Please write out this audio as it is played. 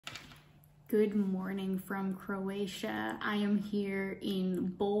Good morning from Croatia. I am here in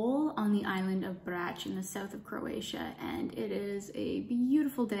Bol on the island of Brač in the south of Croatia, and it is a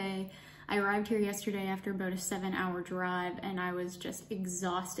beautiful day. I arrived here yesterday after about a 7-hour drive and I was just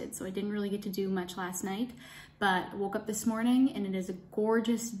exhausted, so I didn't really get to do much last night, but I woke up this morning and it is a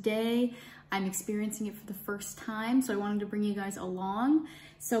gorgeous day. I'm experiencing it for the first time, so I wanted to bring you guys along.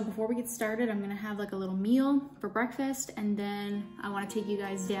 So before we get started, I'm gonna have like a little meal for breakfast, and then I wanna take you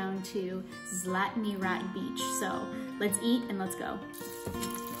guys down to Zlatni Rat Beach. So let's eat and let's go.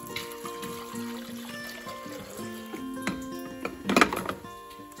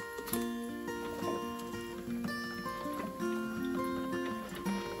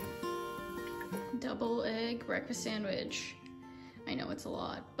 Double egg breakfast sandwich. I know it's a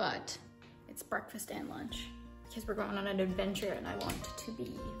lot, but it's breakfast and lunch because we're going on an adventure and I want to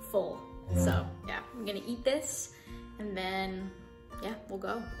be full. So yeah, I'm gonna eat this and then yeah, we'll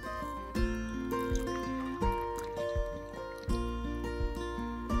go.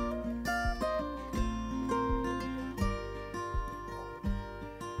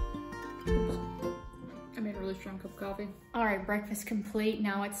 Strong cup of coffee. All right, breakfast complete.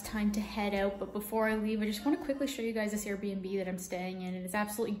 Now it's time to head out. But before I leave, I just want to quickly show you guys this Airbnb that I'm staying in. It is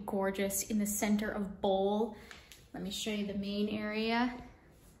absolutely gorgeous in the center of Bol. Let me show you the main area,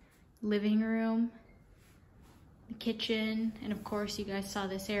 living room, the kitchen, and of course you guys saw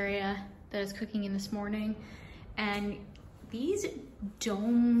this area that I was cooking in this morning. And these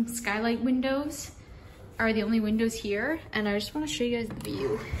dome skylight windows are the only windows here. And I just want to show you guys the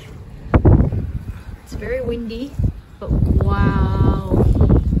view. It's very windy, but wow.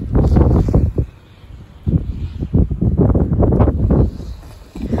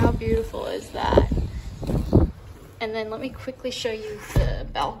 How beautiful is that? And then let me quickly show you the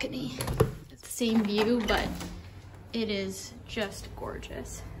balcony. It's the same view, but it is just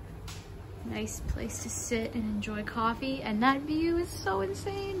gorgeous. Nice place to sit and enjoy coffee, and that view is so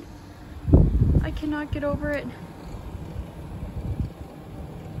insane. I cannot get over it.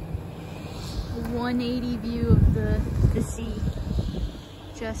 180 view of the sea.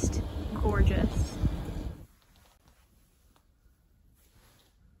 Just gorgeous.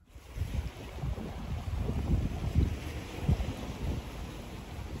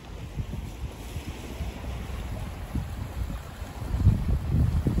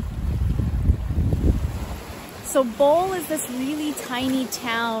 So Bol is this really tiny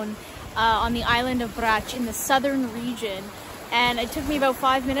town on the island of Brač in the southern region. And it took me about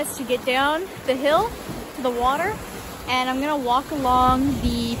 5 minutes to get down the hill to the water. And I'm gonna walk along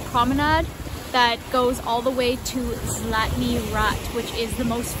the promenade that goes all the way to Zlatni Rat, which is the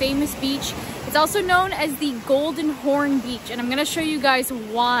most famous beach. It's also known as the Golden Horn Beach. And I'm gonna show you guys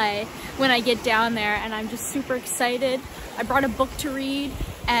why when I get down there. And I'm just super excited. I brought a book to read,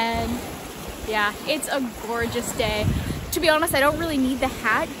 and yeah, it's a gorgeous day. To be honest, I don't really need the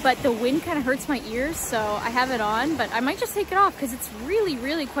hat, but the wind kind of hurts my ears, so I have it on, but I might just take it off because it's really,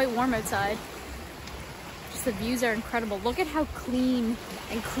 really quite warm outside. Just the views are incredible. Look at how clean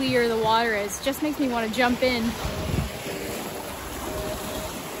and clear the water is. Just makes me want to jump in.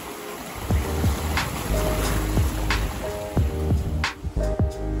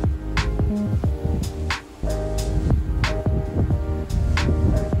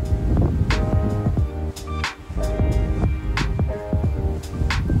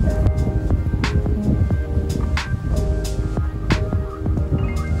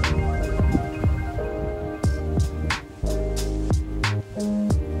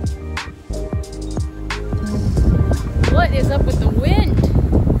 What is up with the wind?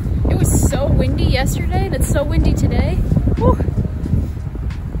 It was so windy yesterday and it's so windy today. Whew.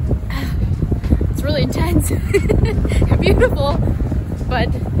 It's really intense. Beautiful,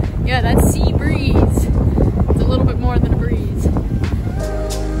 but yeah, that sea breeze, it's a little bit more than a breeze.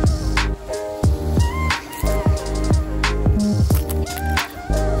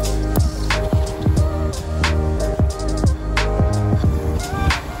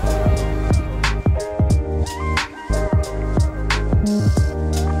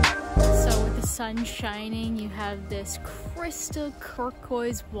 Shining, you have this crystal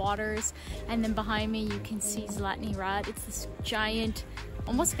turquoise waters, and then behind me you can see Zlatni Rat. It's this giant,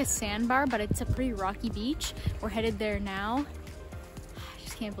 almost like a sandbar, but it's a pretty rocky beach. We're headed there now. I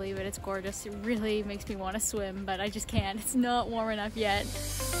just can't believe it. It's gorgeous. It really makes me want to swim, but I just can't. It's not warm enough yet.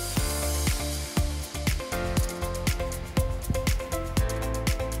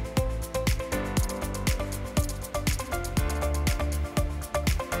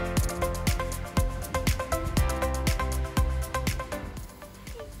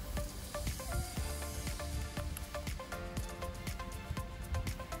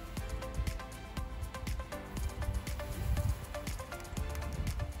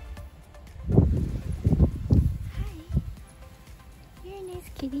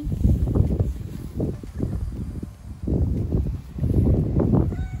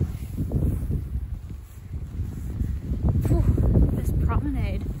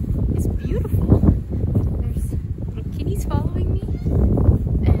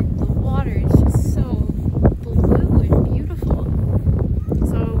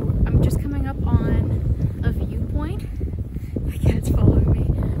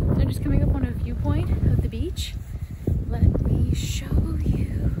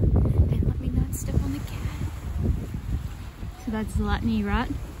 That's Zlatni Rat.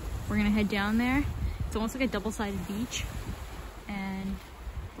 We're gonna head down there. It's almost like a double-sided beach, and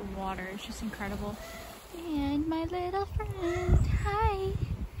the water is just incredible. And my little friend, hi.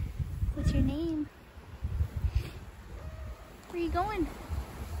 What's your name? Where are you going?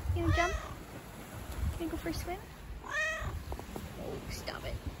 You gonna jump? You gonna go for a swim? Oh, stop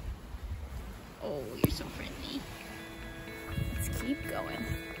it. Oh, you're so friendly. Let's keep going.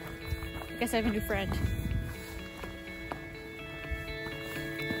 I guess I have a new friend.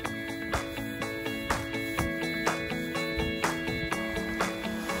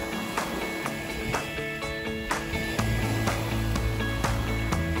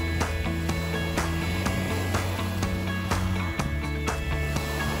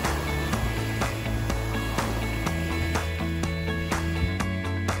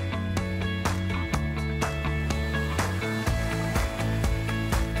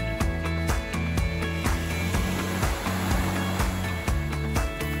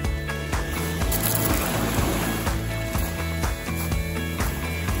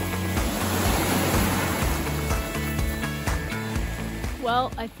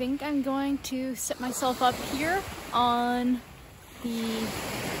 Well, I think I'm going to set myself up here on the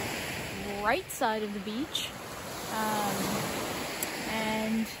right side of the beach.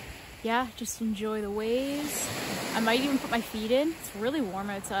 And yeah, just enjoy the waves. I might even put my feet in. It's really warm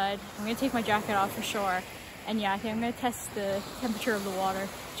outside. I'm gonna take my jacket off for sure. And yeah, I think I'm gonna test the temperature of the water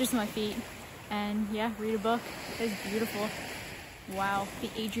just with my feet. And yeah, read a book. It's beautiful. Wow, the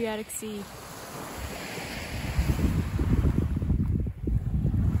Adriatic Sea.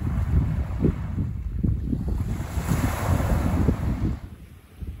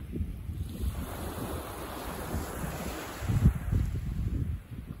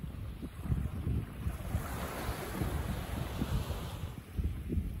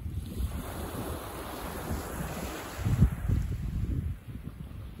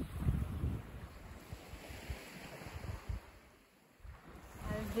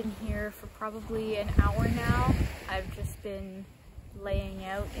 Been here for probably an hour now. I've just been laying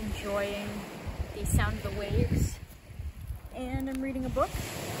out, enjoying the sound of the waves, and I'm reading a book.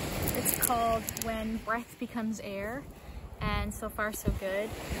 It's called When Breath Becomes Air, and so far so good.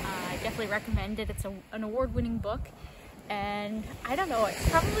 I definitely recommend it. It's an award-winning book, and I don't know, it's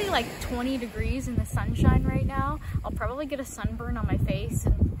probably like 20 degrees in the sunshine right now. I'll probably get a sunburn on my face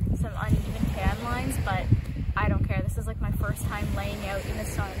and some uneven tan lines, but I don't care. This is like my first time laying out in the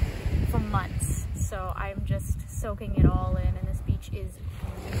sun for months. So I'm just soaking it all in, and this beach is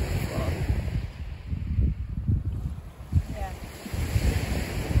beautiful. Yeah.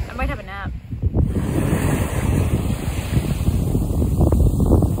 I might have a nap.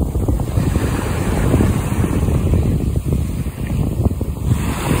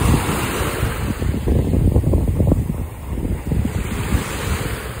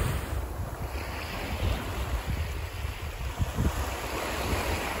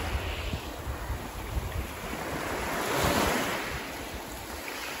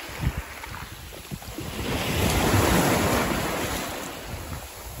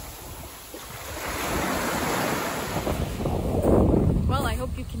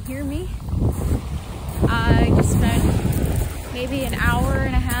 You can hear me. I just spent maybe an hour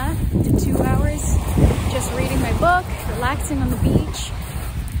and a half to 2 hours just reading my book, relaxing on the beach,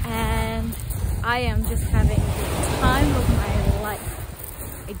 and I am just having the time of my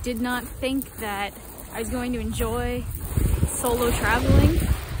life. I did not think that I was going to enjoy solo traveling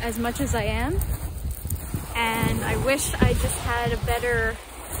as much as I am, and I wish I just had a better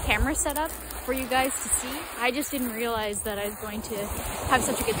camera setup for you guys to see. I just didn't realize that I was going to have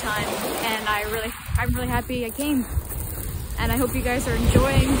such a good time, and I'm really happy I came. And I hope you guys are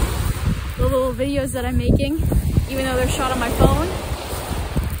enjoying the little videos that I'm making, even though they're shot on my phone.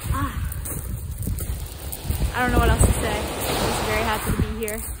 I don't know what else to say. I'm just very happy to be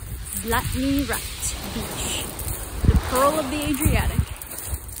here. Zlatni Rat Beach, the pearl of the Adriatic.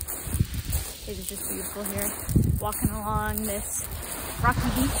 It is just beautiful here, walking along this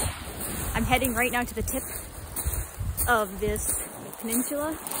rocky beach. I'm heading right now to the tip of this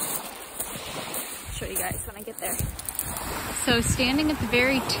peninsula. I'll show you guys when I get there. So standing at the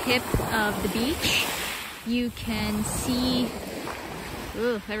very tip of the beach, you can see,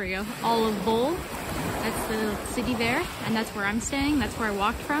 there we go, Olive Bowl. That's the city there, and that's where I'm staying. That's where I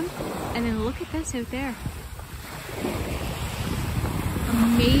walked from. And then look at this out there.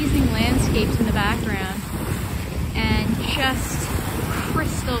 Amazing landscapes in the background, and just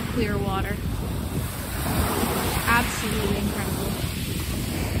crystal clear water. Absolutely incredible.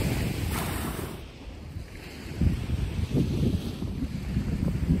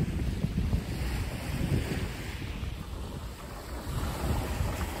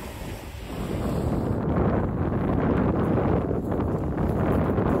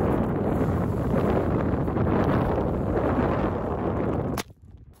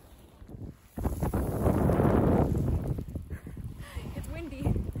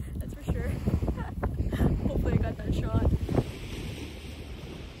 a shot.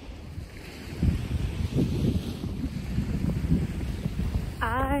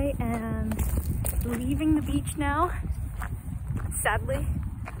 I am leaving the beach now. Sadly,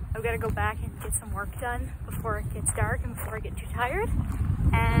 I've got to go back and get some work done before it gets dark and before I get too tired.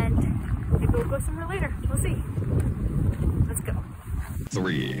 And maybe we'll go somewhere later. We'll see. Let's go.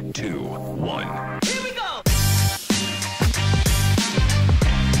 3, 2, 1. Here we go!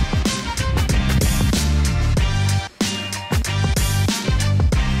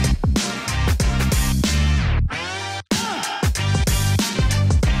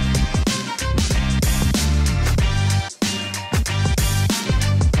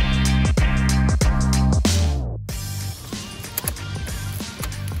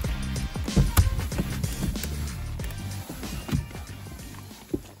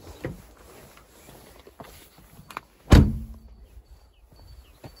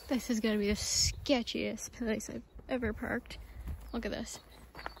 This is gonna be the sketchiest place I've ever parked. Look at this.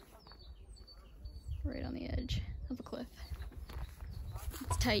 Right on the edge of a cliff.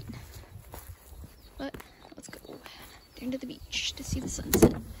 It's tight. But let's go down to the beach to see the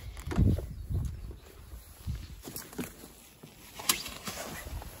sunset.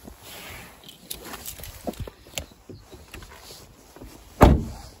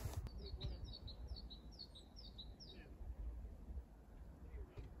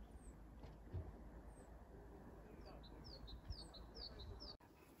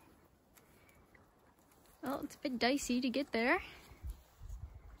 Well, it's a bit dicey to get there,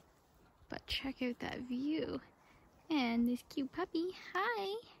 but check out that view and this cute puppy.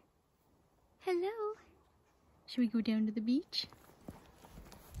 Hi. Hello. Should we go down to the beach?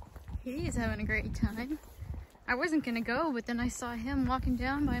 He is having a great time. I wasn't gonna go, but then I saw him walking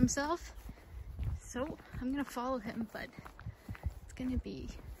down by himself, so I'm gonna follow him, but it's gonna be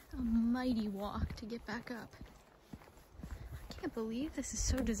a mighty walk to get back up. I can't believe this is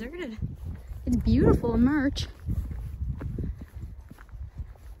so deserted. It's beautiful in March.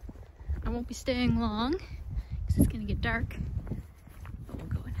 I won't be staying long because it's gonna get dark, but we'll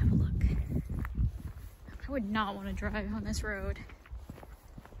go and have a look. I would not want to drive on this road.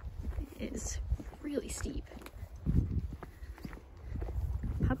 It is really steep.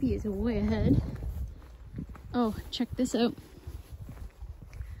 Puppy is way ahead. Oh, check this out.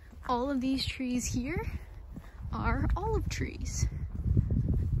 All of these trees here are olive trees.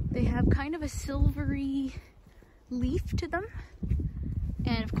 They have kind of a silvery leaf to them.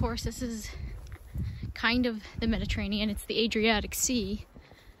 And of course, this is kind of the Mediterranean. It's the Adriatic Sea,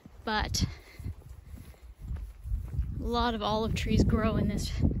 but a lot of olive trees grow in this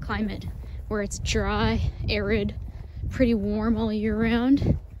climate where it's dry, arid, pretty warm all year round.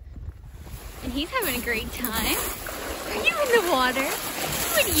 And he's having a great time. Are you in the water?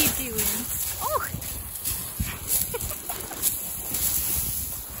 What are you doing? Oh!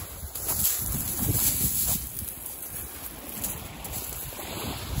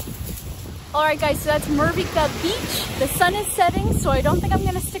 Alright guys, so that's Murvica Beach. The sun is setting, so I don't think I'm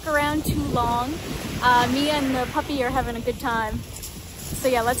going to stick around too long. Me and the puppy are having a good time. So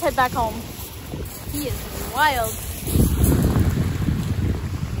yeah, let's head back home. He is wild.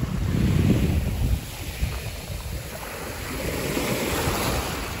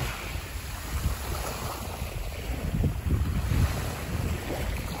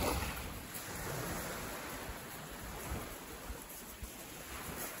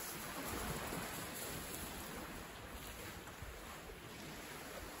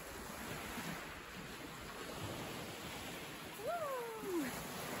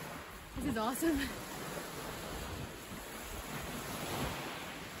 This is awesome.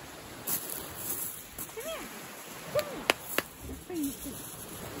 Come here. Come here. Let's bring you to.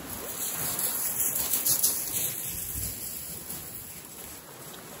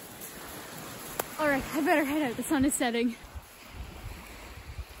 Alright, I better head out. The sun is setting.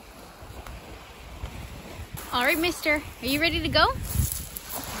 Alright, mister. Are you ready to go?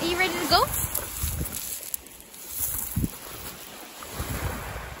 Are you ready to go?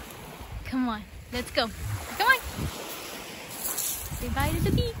 Come on, let's go. Come on. Say bye to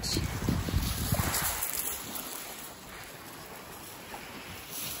the beach.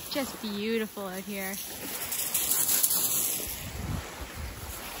 Just beautiful out here.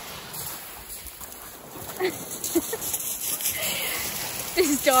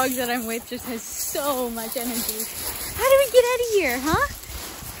 This dog that I'm with just has so much energy. How do we get out of here, huh?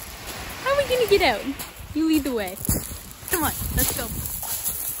 How are we gonna get out? You lead the way. Come on, let's go.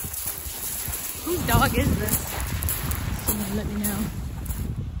 Whose dog is this? Someone let me know.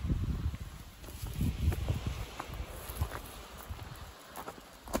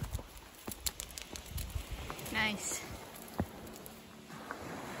 Nice.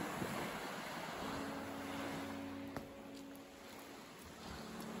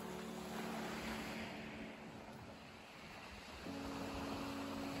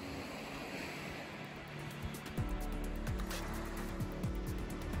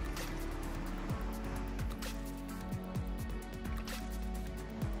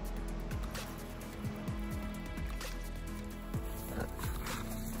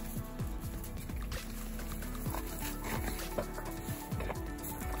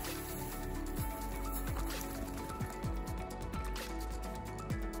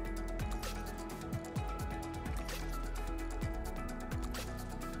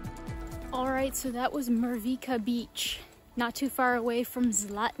 All right, so that was Murvica Beach, not too far away from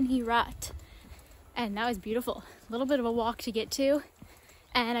Zlatni Rat. And that was beautiful. A little bit of a walk to get to.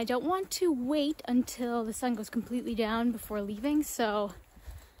 And I don't want to wait until the sun goes completely down before leaving, so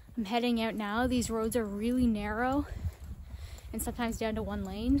I'm heading out now. These roads are really narrow and sometimes down to one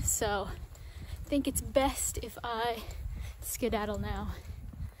lane, so I think it's best if I skedaddle now.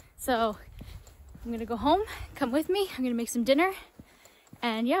 So I'm gonna go home, come with me, I'm gonna make some dinner,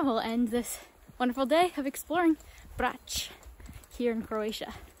 and yeah, we'll end this wonderful day of exploring Brač here in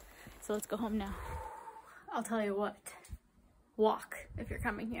Croatia. So let's go home now. I'll tell you what, walk if you're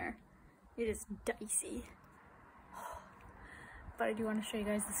coming here. It is dicey. But I do want to show you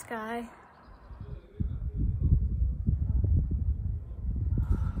guys the sky.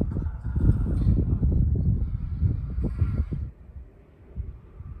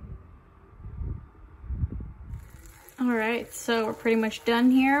 Alright, so we're pretty much done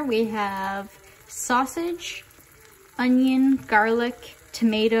here. We have sausage, onion, garlic,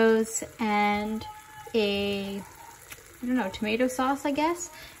 tomatoes, and I don't know, tomato sauce, I guess.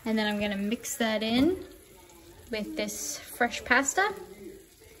 And then I'm gonna mix that in with this fresh pasta.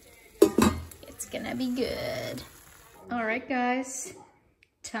 It's gonna be good. Alright guys,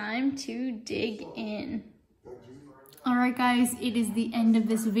 time to dig in. Alright guys, it is the end of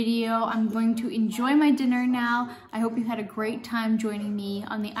this video. I'm going to enjoy my dinner now. I hope you had a great time joining me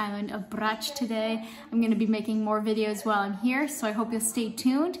on the island of Brač today. I'm going to be making more videos while I'm here, so I hope you'll stay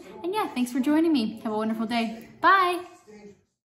tuned. And yeah, thanks for joining me. Have a wonderful day. Bye!